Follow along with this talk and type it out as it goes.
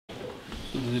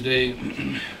Today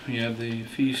we have the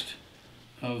feast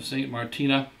of Saint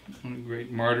Martina, one of the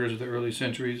great martyrs of the early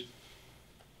centuries,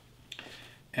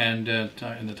 and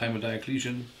in the time of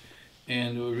Diocletian.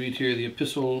 And we'll read here the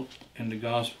epistle and the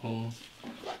gospel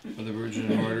of the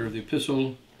Virgin and Martyr. The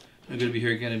epistle, I'm going to be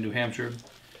here again in New Hampshire,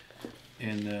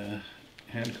 in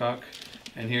Hancock.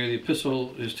 And here the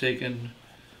epistle is taken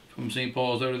from St.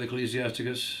 Paul's letter to the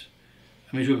Ecclesiasticus,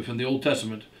 from the Old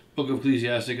Testament, book of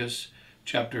Ecclesiasticus,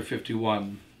 chapter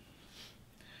 51.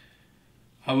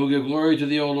 I will give glory to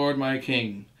thee, O Lord my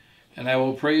King, and I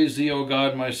will praise thee, O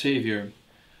God my Saviour.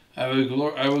 I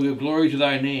will give glory to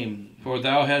thy name, for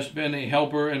thou hast been a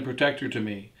helper and protector to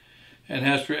me, and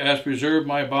hast preserved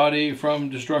my body from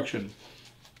destruction,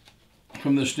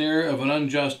 from the snare of an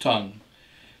unjust tongue,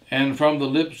 and from the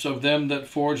lips of them that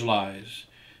forge lies,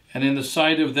 and in the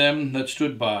sight of them that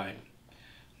stood by.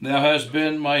 Thou hast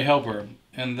been my helper,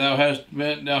 and thou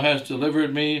hast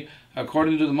delivered me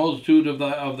according to the multitude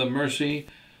of the mercy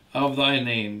of thy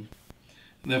name.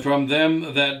 From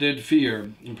them that did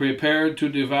fear, prepared to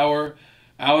devour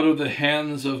out of the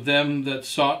hands of them that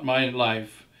sought my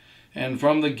life, and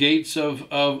from the gates of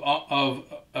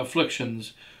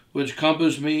afflictions which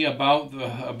compassed me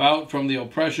about from the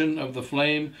oppression of the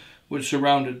flame which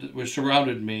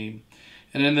surrounded me.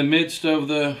 And in the midst of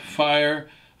the fire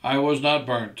I was not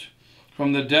burnt,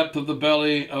 from the depth of the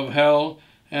belly of hell,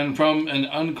 and from an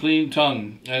unclean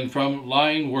tongue, and from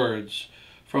lying words,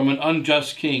 from an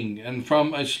unjust king, and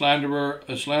from a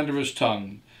slanderous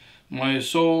tongue. My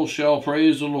soul shall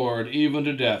praise the Lord even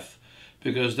to death,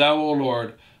 because thou, O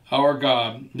Lord, our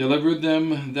God, delivered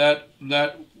them that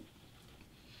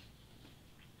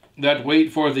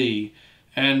wait for thee,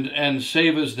 and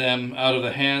savest them out of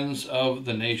the hands of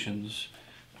the nations.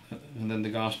 And then the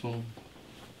gospel,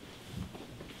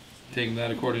 taking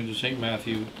that according to St.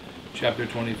 Matthew, chapter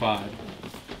 25.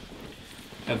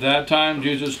 At that time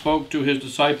Jesus spoke to his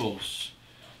disciples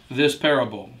this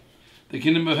parable. The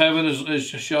kingdom of heaven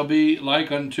shall be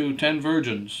like unto 10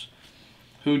 virgins,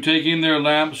 who taking their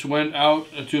lamps went out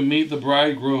to meet the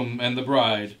bridegroom and the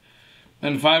bride.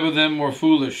 And 5 of them were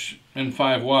foolish, and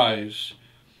 5 wise.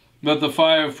 But the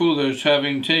 5 foolish,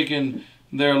 having taken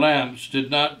their lamps, did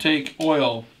not take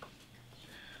oil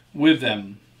with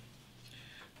them.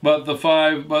 But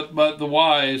the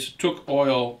wise took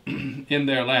oil in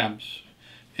their lamps,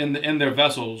 in their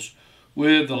vessels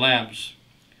with the lamps.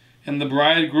 And the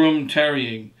bridegroom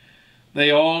tarrying,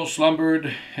 they all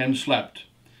slumbered and slept.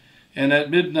 And at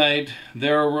midnight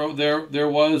there was a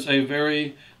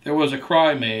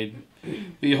cry made,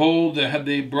 Behold,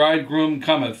 the bridegroom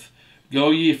cometh, go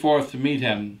ye forth to meet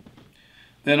him.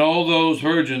 Then all those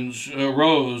virgins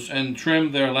rose and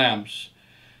trimmed their lamps.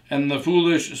 And the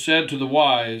foolish said to the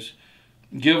wise,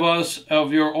 Give us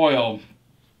of your oil,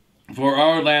 for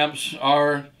our lamps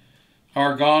are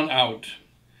gone out.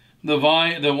 The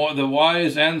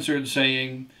wise answered,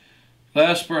 saying,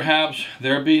 Lest perhaps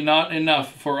there be not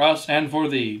enough for us and for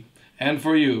thee, and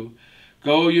for you.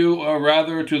 Go you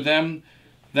rather to them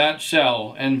that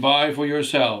sell, and buy for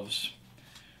yourselves.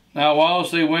 Now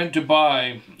whilst they went to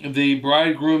buy, the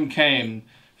bridegroom came,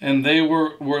 and they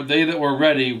that were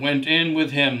ready went in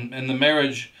with him in the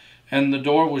marriage, and the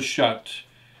door was shut.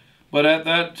 But at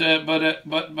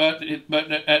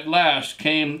last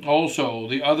came also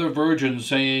the other virgins,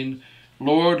 saying,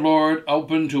 Lord, Lord,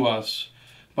 open to us.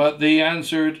 But they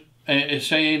answered,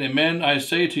 saying, Amen, I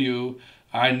say to you,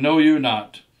 I know you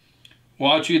not.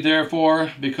 Watch ye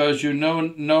therefore, because you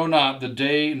know not the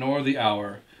day nor the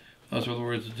hour. Those are the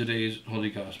words of today's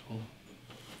Holy Gospel.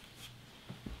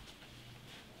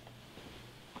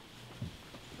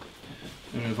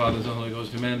 In the name of the Father, the Son, and the Holy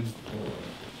Ghost, amen.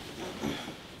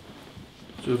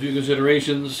 So a few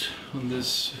considerations on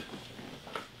this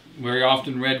very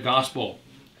often read gospel,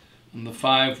 on the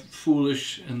 5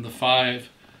 foolish and the 5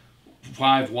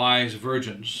 wise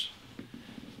virgins.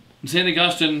 And St.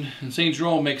 Augustine and St.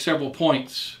 Jerome make several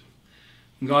points.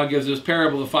 And God gives this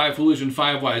parable of 5 foolish and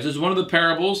 5 wise. This is one of the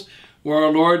parables where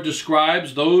our Lord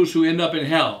describes those who end up in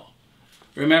hell.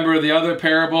 Remember the other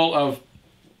parable of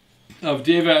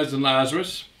Dives and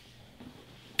Lazarus,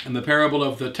 and the parable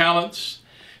of the talents,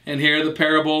 and here the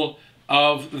parable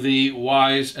of the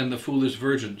wise and the foolish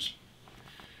virgins.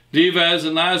 Dives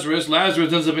and Lazarus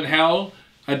ends up in hell.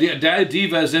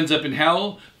 Dives ends up in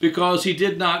hell because he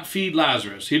did not feed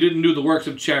Lazarus. He didn't do the works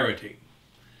of charity.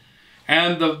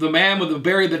 And the man with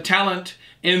the talent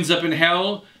ends up in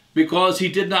hell because he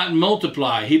did not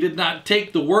multiply. He did not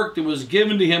take the work that was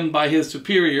given to him by his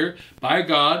superior, by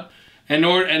God, and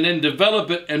then develop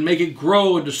it and make it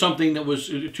grow into something that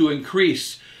was to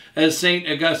increase. As Saint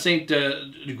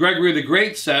Gregory the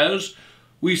Great says,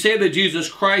 we say that Jesus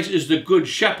Christ is the good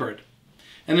shepherd.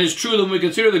 And it's true that when we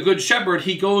consider the good shepherd,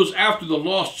 he goes after the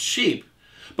lost sheep.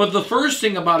 But the first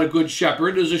thing about a good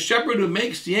shepherd is a shepherd who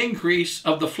makes the increase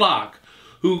of the flock,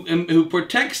 who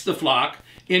protects the flock,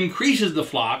 increases the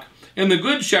flock, and the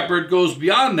good shepherd goes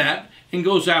beyond that and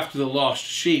goes after the lost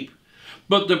sheep.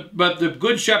 But the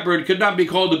good shepherd could not be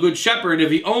called a good shepherd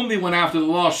if he only went after the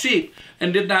lost sheep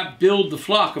and did not build the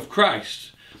flock of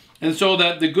Christ. And so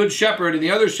that the good shepherd and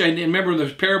the other shepherd, remember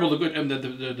the parable,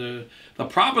 the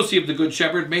prophecy of the good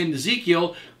shepherd made in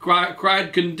Ezekiel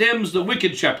condemns the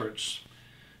wicked shepherds.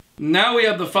 Now we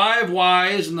have the 5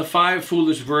 wise and the 5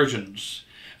 foolish virgins.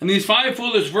 And these 5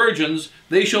 foolish virgins,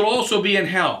 they shall also be in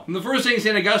hell. And the first thing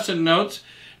St. Augustine note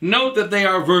that they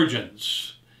are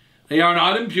virgins. They are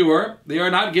not impure. They are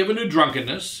not given to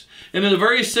drunkenness. And in a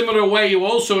very similar way, you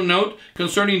also note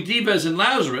concerning Dives and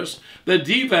Lazarus that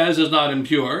Dives is not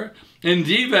impure, and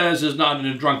Dives is not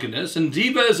in drunkenness, and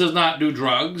Dives does not do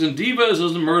drugs, and Dives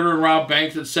doesn't murder and rob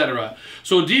banks, etc.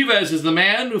 So Dives is the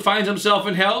man who finds himself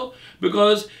in hell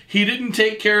because he didn't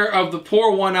take care of the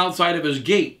poor one outside of his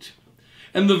gate.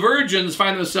 And the virgins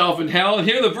find themselves in hell. And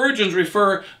here the virgins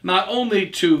refer not only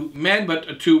to men,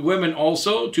 but to women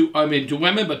also. To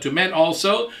women, but to men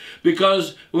also.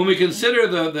 Because when we consider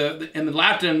in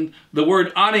Latin, the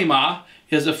word anima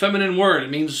is a feminine word. It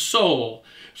means soul.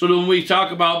 So when we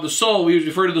talk about the soul, we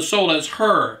refer to the soul as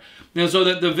her. And so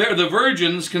that the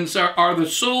virgins are the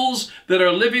souls that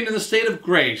are living in the state of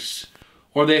grace.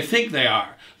 Or they think they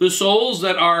are. The souls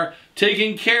that are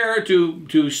taking care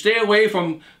to stay away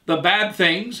from the bad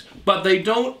things, but they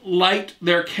don't light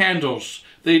their candles.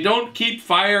 They don't keep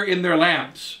fire in their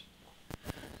lamps.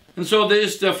 And so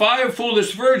the 5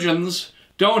 foolish virgins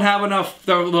don't have enough.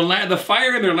 The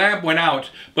fire in their lamp went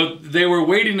out, but they were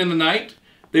waiting in the night.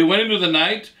 They went into the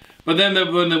night, but then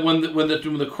when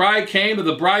the cry came that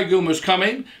the bridegroom was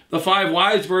coming, the 5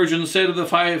 wise virgins said to the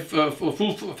 5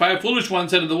 foolish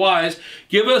ones said to the wise,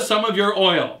 "Give us some of your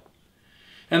oil."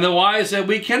 And the wise said,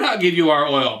 "We cannot give you our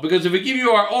oil, because if we give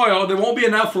you our oil, there won't be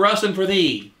enough for us and for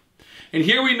thee." And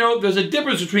here we note there's a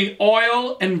difference between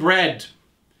oil and bread.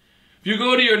 If you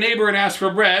go to your neighbor and ask for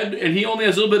bread, and he only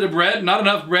has a little bit of bread, not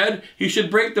enough bread, he should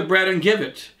break the bread and give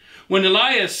it. When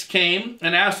Elias came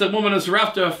and asked the woman of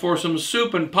Sarepta for some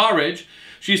soup and porridge,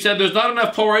 she said, "There's not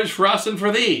enough porridge for us and for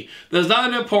thee. There's not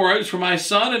enough porridge for my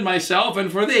son and myself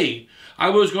and for thee. I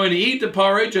was going to eat the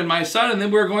porridge and my son, and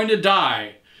then we're going to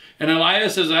die." And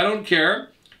Elias says, "I don't care.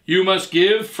 You must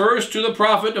give first to the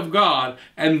prophet of God,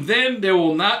 and then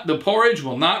the porridge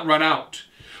will not run out."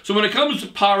 So when it comes to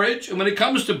porridge and when it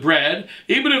comes to bread,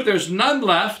 even if there's none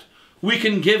left, we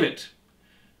can give it.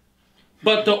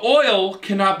 But the oil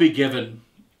cannot be given.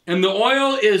 And the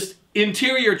oil is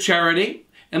interior charity,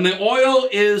 and the oil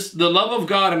is the love of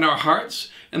God in our hearts,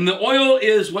 and the oil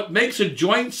is what makes the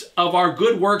joints of our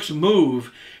good works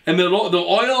move. And the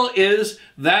oil is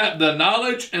the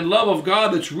knowledge and love of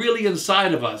God that's really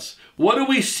inside of us. What are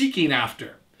we seeking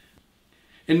after?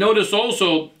 And notice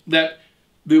also that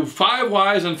the 5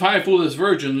 wise and 5 foolish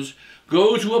virgins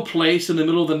go to a place in the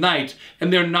middle of the night,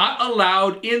 and they're not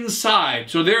allowed inside.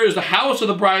 So there is the house of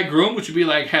the bridegroom, which would be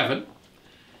like heaven.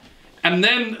 And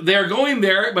then they're going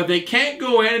there, but they can't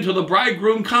go in until the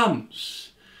bridegroom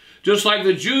comes. Just like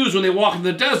the Jews, when they walk in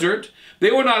the desert,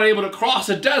 they were not able to cross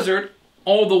the desert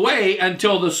all the way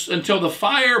until the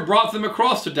fire brought them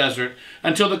across the desert,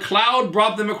 until the cloud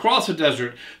brought them across the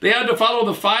desert. They had to follow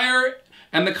the fire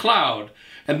and the cloud.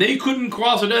 And they couldn't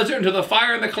cross the desert until the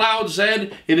fire and the cloud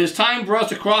said, "It is time for us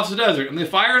to cross the desert." And the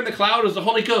fire and the cloud is the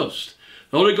Holy Ghost.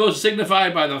 The Holy Ghost is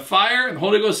signified by the fire, and the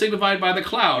Holy Ghost is signified by the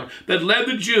cloud that led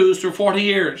the Jews for 40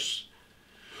 years.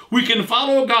 We can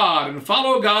follow God and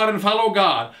follow God and follow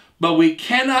God, but we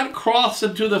cannot cross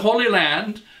into the Holy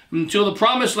Land, until the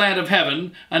promised land of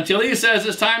heaven, until he says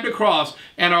it's time to cross.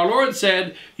 And our Lord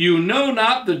said, "You know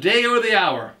not the day or the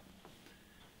hour."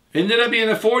 It ended up being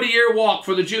a 40-year walk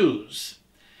for the Jews.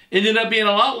 It ended up being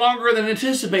a lot longer than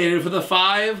anticipated for the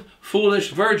 5 foolish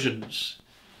virgins.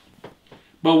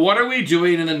 But what are we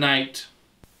doing in the night?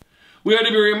 We are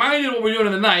to be reminded of what we're doing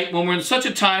in the night when we're in such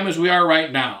a time as we are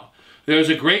right now. There's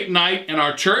a great night in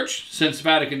our church since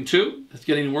Vatican II. It's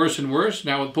getting worse and worse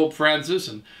now with Pope Francis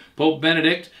and Pope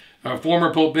Benedict, our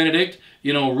former Pope Benedict,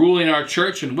 ruling our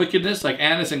church in wickedness like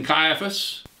Annas and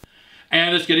Caiaphas.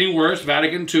 And it's getting worse,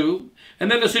 Vatican II. And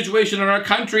then the situation in our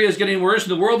country is getting worse,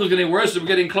 and the world is getting worse, and we're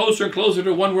getting closer and closer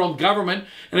to one world government.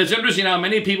 And it's interesting how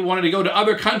many people wanted to go to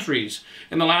other countries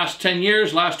in the last 10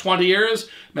 years, last 20 years.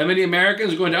 Many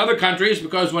Americans are going to other countries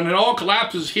because when it all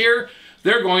collapses here,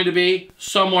 they're going to be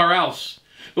somewhere else.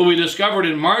 But we discovered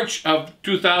in March of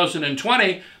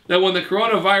 2020 that when the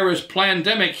coronavirus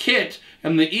pandemic hit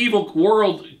and the evil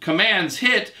world commands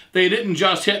hit, they didn't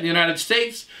just hit in the United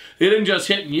States. They didn't just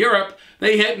hit in Europe.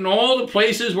 They hit in all the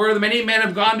places where the many men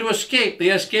have gone to escape. They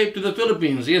escaped to the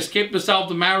Philippines. They escaped to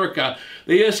South America.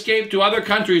 They escaped to other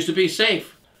countries to be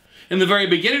safe. In the very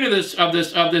beginning of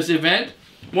this event,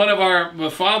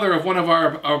 the father of one of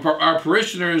our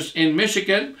parishioners in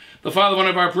Michigan, the father of one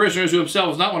of our parishioners who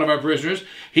himself is not one of our parishioners,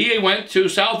 he went to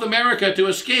South America to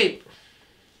escape.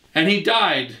 And he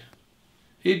died.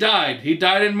 He died. He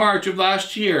died in March of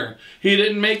last year. He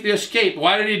didn't make the escape.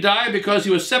 Why did he die? Because he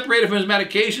was separated from his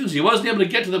medications. He wasn't able to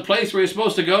get to the place where he was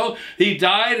supposed to go. He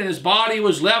died and his body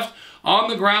was left on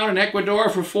the ground in Ecuador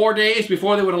for 4 days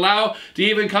before they would allow to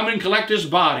even come and collect his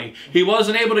body. He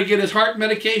wasn't able to get his heart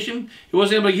medication. He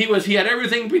wasn't able to, he had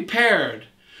everything prepared.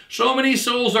 So many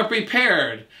souls are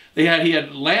prepared. He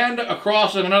had land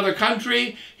across in another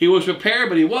country. He was prepared,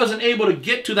 but he wasn't able to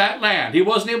get to that land. He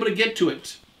wasn't able to get to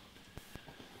it.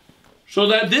 So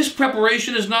that this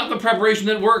preparation is not the preparation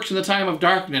that works in the time of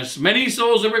darkness. Many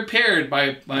souls are prepared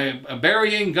by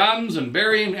burying guns and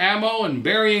burying ammo and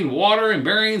burying water and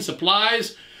burying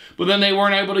supplies, but then they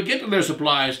weren't able to get to their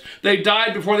supplies. They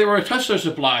died before they were to touch their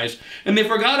supplies. And they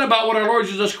forgot about what our Lord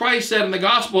Jesus Christ said in the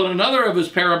gospel in another of his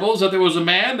parables, that there was a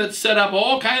man that set up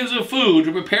all kinds of food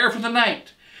to prepare for the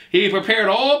night. He prepared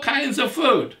all kinds of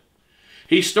food.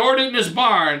 He stored it in his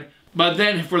barn, but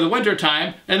then for the winter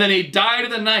time, and then he died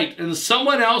in the night, and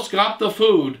someone else got the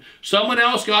food. Someone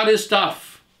else got his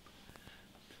stuff.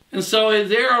 And so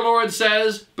there our Lord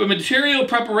says, but material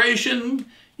preparation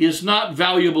is not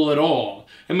valuable at all.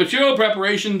 And material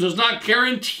preparation does not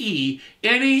guarantee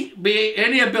any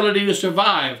ability to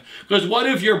survive. Because what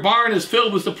if your barn is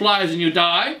filled with supplies and you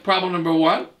die? Problem number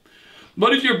one.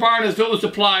 What if your barn is filled with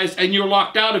supplies and you're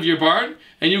locked out of your barn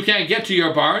and you can't get to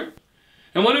your barn?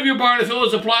 And what if your barn is filled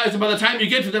with supplies and by the time you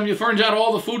get to them, you find out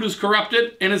all the food is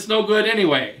corrupted and it's no good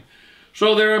anyway?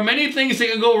 So there are many things that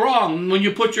can go wrong when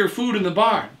you put your food in the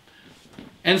barn.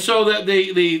 And so that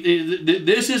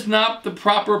this is not the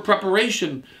proper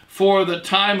preparation for the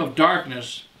time of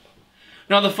darkness.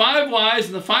 Now the 5 wise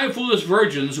and the 5 foolish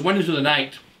virgins went into the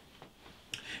night.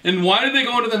 And why did they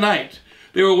go into the night?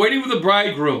 They were waiting for the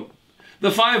bridegroom. The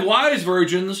 5 wise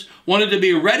virgins wanted to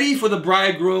be ready for the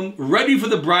bridegroom, ready for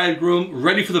the bridegroom,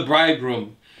 ready for the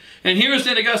bridegroom. And here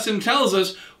St. Augustine tells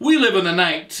us, we live in the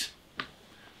night.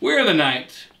 We're in the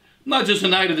night. Not just the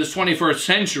night of this 21st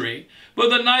century, but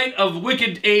the night of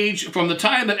wicked age from the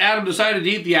time that Adam decided to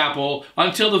eat the apple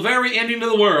until the very ending of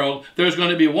the world. There's going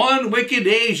to be one wicked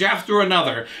age after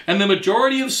another. And the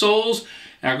majority of souls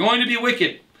are going to be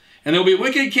wicked. And there'll be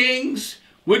wicked kings,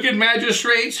 wicked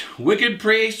magistrates, wicked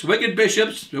priests, wicked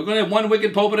bishops. We're going to have one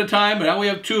wicked pope at a time, but now we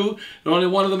have 2. And only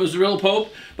one of them is the real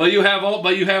pope. But you have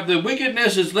the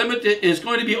wickedness is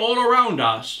going to be all around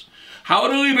us. How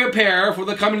do we prepare for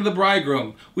the coming of the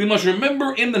bridegroom? We must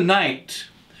remember in the night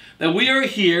that we are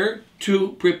here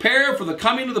to prepare for the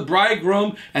coming of the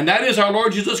bridegroom, and that is our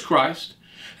Lord Jesus Christ.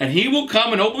 And he will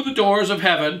come and open the doors of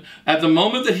heaven at the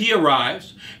moment that he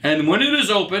arrives. And when it is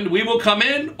opened, we will come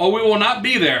in or we will not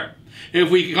be there.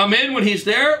 If we come in when he's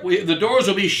there, the doors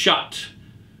will be shut.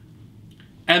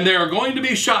 And they are going to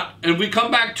be shut. And if we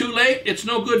come back too late, it's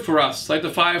no good for us, like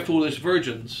the 5 foolish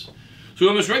virgins. So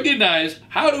we must recognize,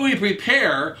 how do we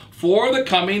prepare for the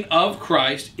coming of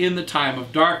Christ in the time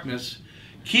of darkness?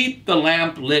 Keep the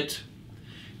lamp lit.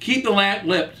 Keep the lamp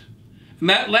lit. And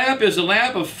that lamp is a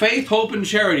lamp of faith, hope, and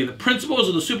charity, the principles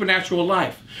of the supernatural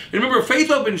life. And remember, faith,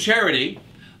 hope, and charity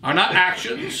are not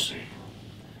actions.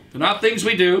 They're not things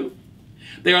we do.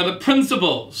 They are the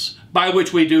principles by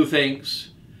which we do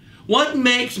things. What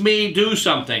makes me do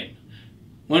something?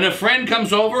 When a friend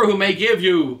comes over who may give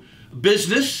you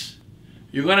business,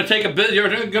 you're going to take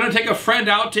a friend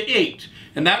out to eat,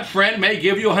 and that friend may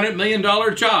give you a $100 million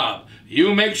job.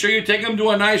 You make sure you take them to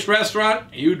a nice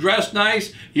restaurant, you dress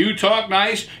nice, you talk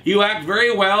nice, you act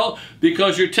very well,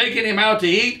 because you're taking him out to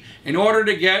eat in order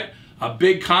to get a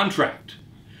big contract.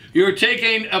 You're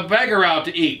taking a beggar out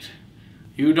to eat.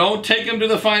 You don't take him to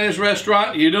the finest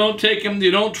restaurant, you don't treat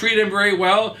him very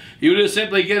well, you just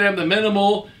simply get him the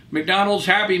minimal McDonald's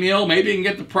Happy Meal, maybe he can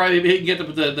get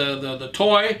the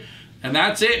toy, and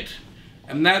that's it.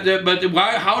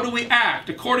 But how do we act?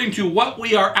 According to what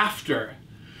we are after.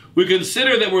 We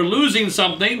consider that we're losing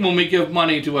something when we give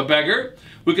money to a beggar.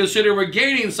 We consider we're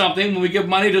gaining something when we give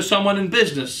money to someone in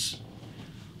business.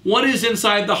 What is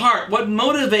inside the heart? What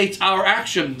motivates our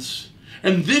actions?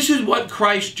 And this is what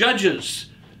Christ judges.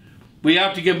 We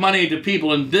have to give money to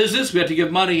people in business. We have to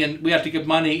give money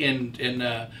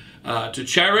to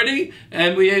charity,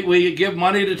 and we give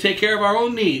money to take care of our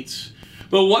own needs.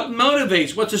 But what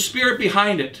motivates? What's the spirit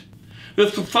behind it? The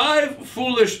five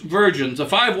foolish virgins, the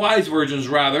five wise virgins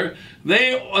rather,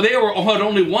 they had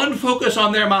only one focus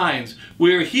on their minds.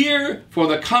 We're here for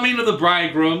the coming of the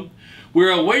bridegroom.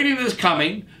 We're awaiting his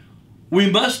coming. We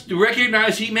must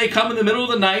recognize he may come in the middle of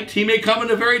the night. He may come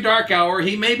in a very dark hour.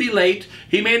 He may be late.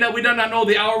 We do not know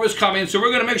the hour is coming. So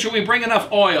we're going to make sure we bring enough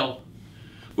oil.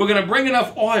 We're going to bring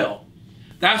enough oil.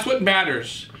 That's what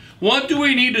matters. What do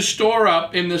we need to store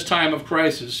up in this time of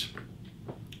crisis?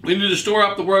 We need to store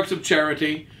up the works of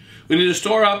charity. We need to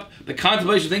store up the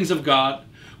contemplation of things of God.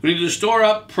 We need to store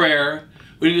up prayer.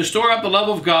 We need to store up the love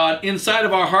of God inside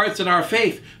of our hearts and our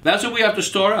faith. That's what we have to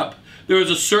store up. There is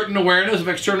a certain awareness of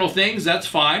external things. That's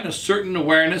fine. A certain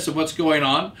awareness of what's going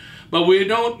on. But we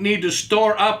don't need to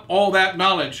store up all that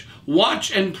knowledge.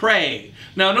 Watch and pray.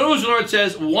 Now notice the Lord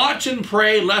says, watch and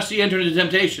pray lest ye enter into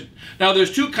temptation. Now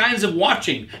there's two kinds of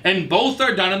watching, and both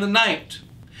are done in the night.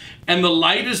 And the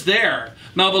light is there.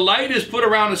 Now the light is put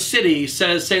around a city,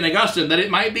 says St. Augustine, that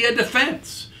it might be a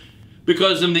defense.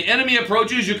 Because when the enemy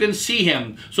approaches, you can see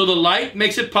him. So the light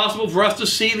makes it possible for us to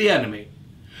see the enemy.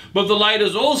 But the light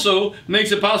is also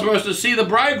makes it possible for us to see the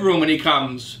bridegroom when he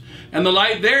comes. And the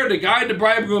light there to guide the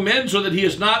bridegroom in so that he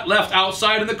is not left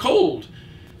outside in the cold.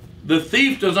 The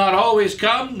thief does not always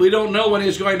come. We don't know when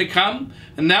he's going to come.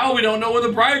 And now we don't know when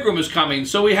the bridegroom is coming.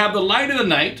 So we have the light of the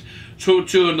night. To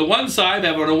on the one side,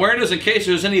 have an awareness in case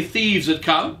there's any thieves that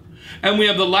come. And we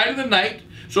have the light of the night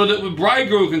so that the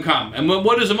bridegroom can come. And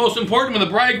what is the most important when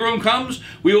the bridegroom comes?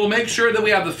 We will make sure that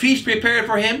we have the feast prepared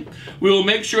for him. We will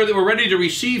make sure that we're ready to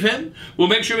receive him. We'll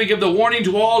make sure we give the warning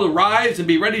to all to rise and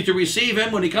be ready to receive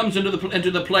him when he comes into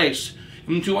the place,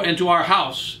 into our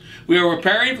house. We are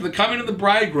preparing for the coming of the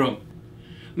bridegroom.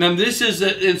 Now this is,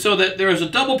 and so that there is a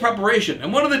double preparation.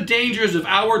 And one of the dangers of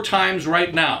our times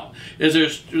right now is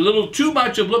there's a little too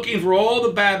much of looking for all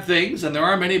the bad things, and there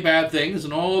are many bad things,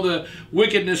 and all the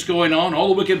wickedness going on, all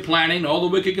the wicked planning, all the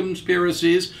wicked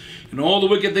conspiracies, and all the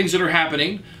wicked things that are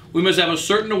happening. We must have a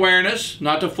certain awareness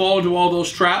not to fall into all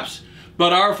those traps.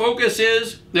 But our focus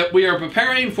is that we are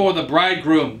preparing for the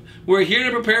bridegroom. We're here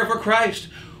to prepare for Christ.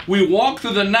 We walk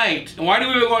through the night. And why do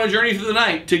we go on a journey through the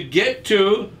night? To get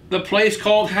to the place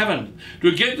called heaven.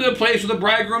 To get to the place where the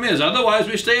bridegroom is. Otherwise,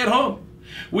 we stay at home.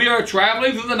 We are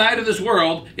traveling through the night of this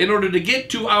world in order to get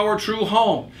to our true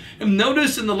home. And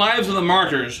notice in the lives of the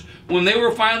martyrs, when they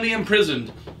were finally imprisoned,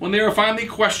 when they were finally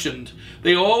questioned,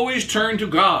 they always turned to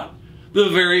God. The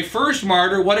very first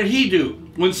martyr, what did he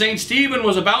do? When St. Stephen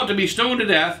was about to be stoned to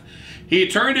death, he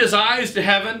turned his eyes to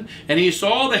heaven, and he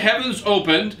saw the heavens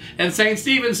opened, and St.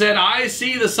 Stephen said, I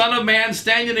see the Son of Man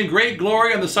standing in great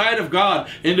glory on the side of God.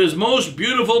 It is most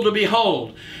beautiful to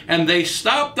behold. And they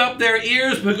stopped up their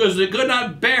ears because they could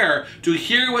not bear to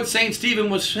hear what St. Stephen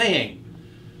was saying.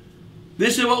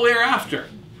 This is what we are after.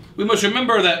 We must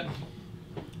remember that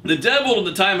the devil in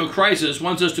the time of crisis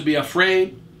wants us to be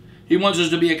afraid. He wants us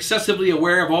to be excessively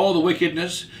aware of all the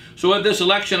wickedness. So at this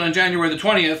election on January the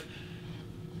 20th,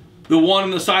 the one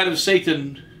on the side of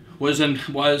Satan was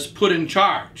put in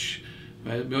charge.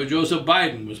 Joseph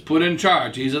Biden was put in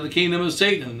charge. He's of the kingdom of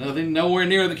Satan, nowhere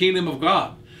near the kingdom of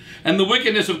God. And the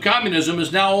wickedness of communism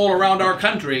is now all around our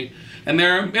country, and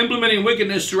they're implementing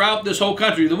wickedness throughout this whole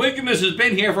country. The wickedness has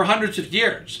been here for hundreds of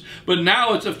years, but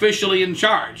now it's officially in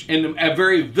charge in a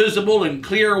very visible and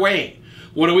clear way.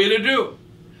 What are we to do?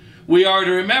 We are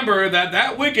to remember that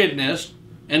that wickedness,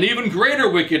 and even greater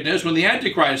wickedness when the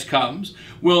Antichrist comes,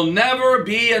 will never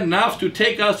be enough to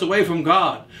take us away from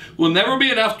God. Will never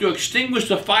be enough to extinguish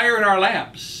the fire in our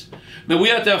lamps. That we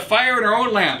have to have fire in our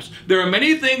own lamps. There are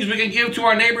many things we can give to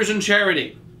our neighbors in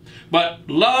charity. But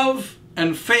love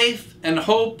and faith and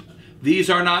hope, these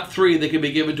are not three that can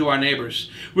be given to our neighbors.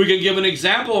 We can give an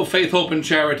example of faith, hope, and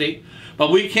charity,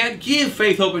 but we can't give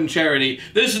faith, hope, and charity.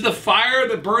 This is the fire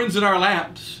that burns in our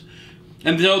lamps.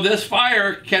 And so this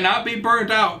fire cannot be burnt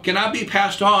out, cannot be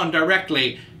passed on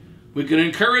directly. We can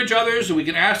encourage others, and we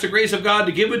can ask the grace of God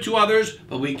to give it to others,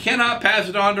 but we cannot pass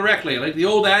it on directly. Like the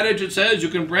old adage, it says, you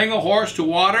can bring a horse to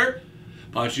water,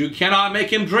 but you cannot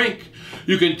make him drink.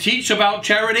 You can teach about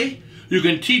charity, you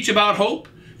can teach about hope,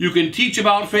 you can teach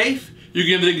about faith, you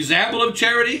can give an example of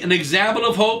charity, an example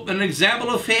of hope, and an example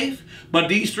of faith, but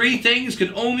these three things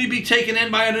can only be taken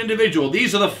in by an individual.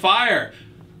 These are the fire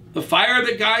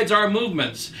that guides our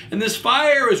movements. And this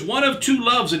fire is one of two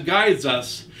loves that guides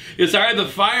us. It's either the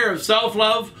fire of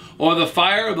self-love or the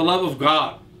fire of the love of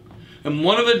God. And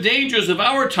one of the dangers of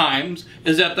our times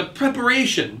is that the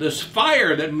preparation, this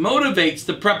fire that motivates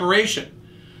the preparation,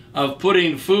 of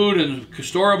putting food and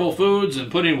storable foods and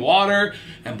putting water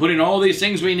and putting all these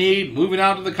things we need, moving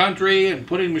out to the country and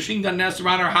putting machine gun nests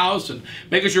around our house and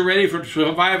making sure we're ready to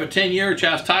survive a 10-year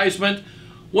chastisement.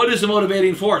 What is the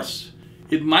motivating force?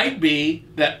 It might be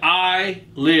that I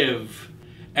live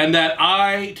and that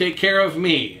I take care of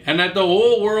me and that the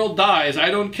whole world dies.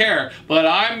 I don't care, but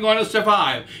I'm going to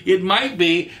survive. It might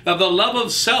be that the love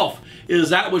of self is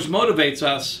that which motivates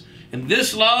us, and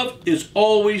this love is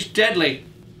always deadly.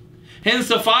 Hence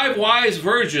the 5 wise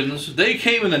virgins, they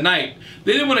came in the night.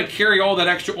 They didn't want to carry all that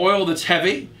extra oil that's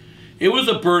heavy. It was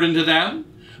a burden to them,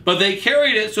 but they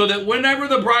carried it so that whenever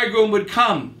the bridegroom would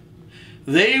come,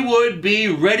 they would be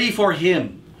ready for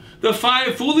him. The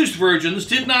 5 foolish virgins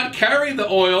did not carry the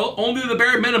oil, only the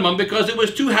bare minimum, because it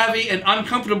was too heavy and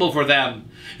uncomfortable for them.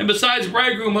 And besides,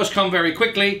 bridegroom must come very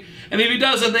quickly, and if he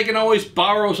doesn't, they can always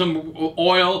borrow some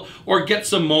oil or get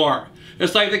some more.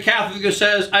 It's like the Catholic who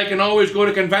says, I can always go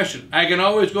to confession. I can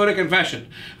always go to confession.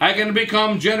 I can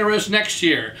become generous next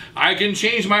year. I can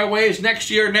change my ways next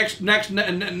year, in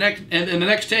the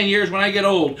next 10 years when I get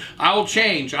old. I'll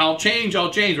change.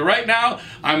 But right now,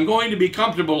 I'm going to be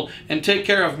comfortable and take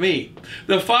care of me.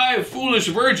 The 5 foolish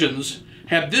virgins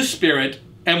have this spirit,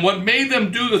 and what made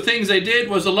them do the things they did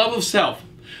was the love of self.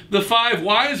 The 5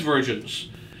 wise virgins,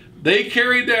 they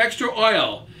carried the extra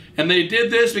oil, and they did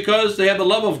this because they had the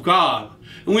love of God.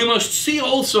 And we must see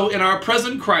also in our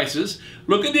present crisis,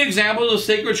 look at the examples of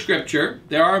sacred scripture.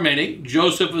 There are many.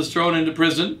 Joseph was thrown into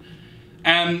prison,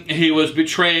 and he was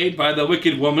betrayed by the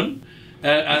wicked woman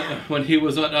when he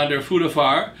was under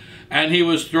Pfeiffer. And he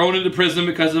was thrown into prison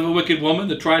because of a wicked woman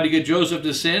that tried to get Joseph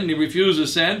to sin, and he refused to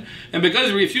sin. And because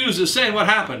he refused to sin, what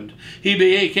happened? He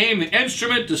became the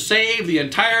instrument to save the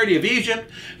entirety of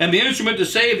Egypt, and the instrument to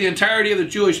save the entirety of the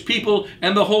Jewish people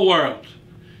and the whole world.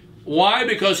 Why?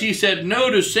 Because he said no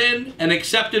to sin and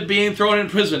accepted being thrown in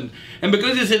prison. And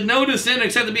because he said no to sin and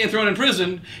accepted being thrown in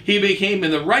prison, he became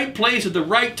in the right place at the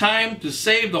right time to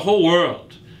save the whole world.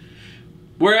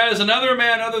 Whereas another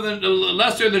man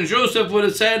lesser than Joseph would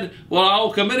have said, well,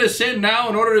 I'll commit a sin now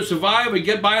in order to survive and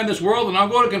get by in this world, and I'll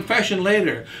go to confession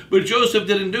later. But Joseph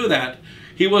didn't do that.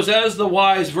 He was as the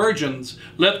wise virgins.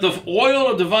 Let the oil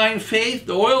of divine faith,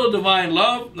 the oil of divine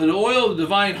love, the oil of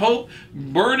divine hope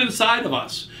burn inside of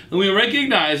us. And we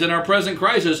recognize in our present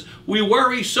crisis, we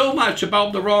worry so much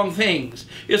about the wrong things.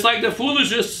 It's like the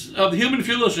foolishness of the human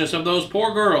foolishness of those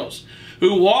poor girls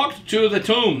who walked to the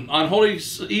tomb on Holy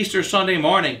Easter Sunday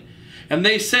morning, and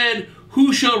they said,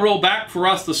 who shall roll back for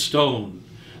us the stone?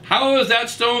 How is that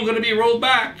stone going to be rolled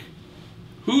back?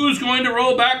 Who's going to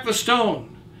roll back the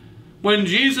stone? When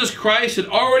Jesus Christ had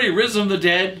already risen from the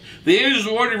dead, the angels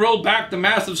had already rolled back the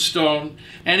massive stone,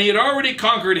 and he had already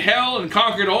conquered hell and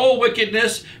conquered all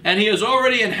wickedness, and he is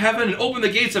already in heaven and opened the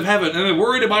gates of heaven, and they're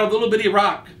worried about a little bitty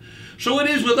rock. So it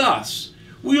is with us.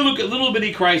 We look at little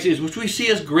bitty crises, which we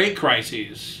see as great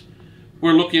crises.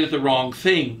 We're looking at the wrong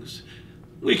things.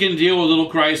 We can deal with little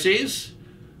crises.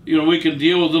 We can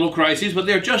deal with little crises, but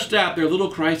they're just that. They're little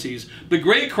crises. The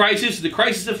great crisis is the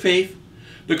crisis of faith,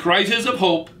 the crisis of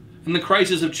hope, and the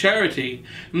crisis of charity.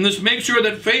 And let's make sure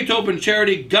that faith, hope, and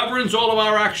charity governs all of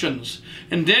our actions.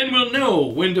 And then we'll know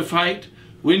when to fight,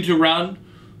 when to run,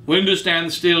 when to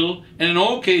stand still, and in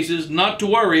all cases not to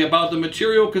worry about the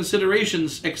material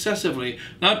considerations excessively,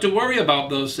 not to worry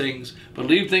about those things, but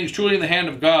leave things truly in the hand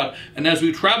of God. And as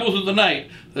we travel through the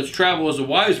night, let's travel as the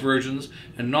wise virgins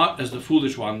and not as the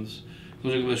foolish ones.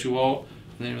 God bless you all.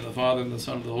 In the name of the Father, and the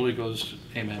Son, and the Holy Ghost.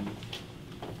 Amen.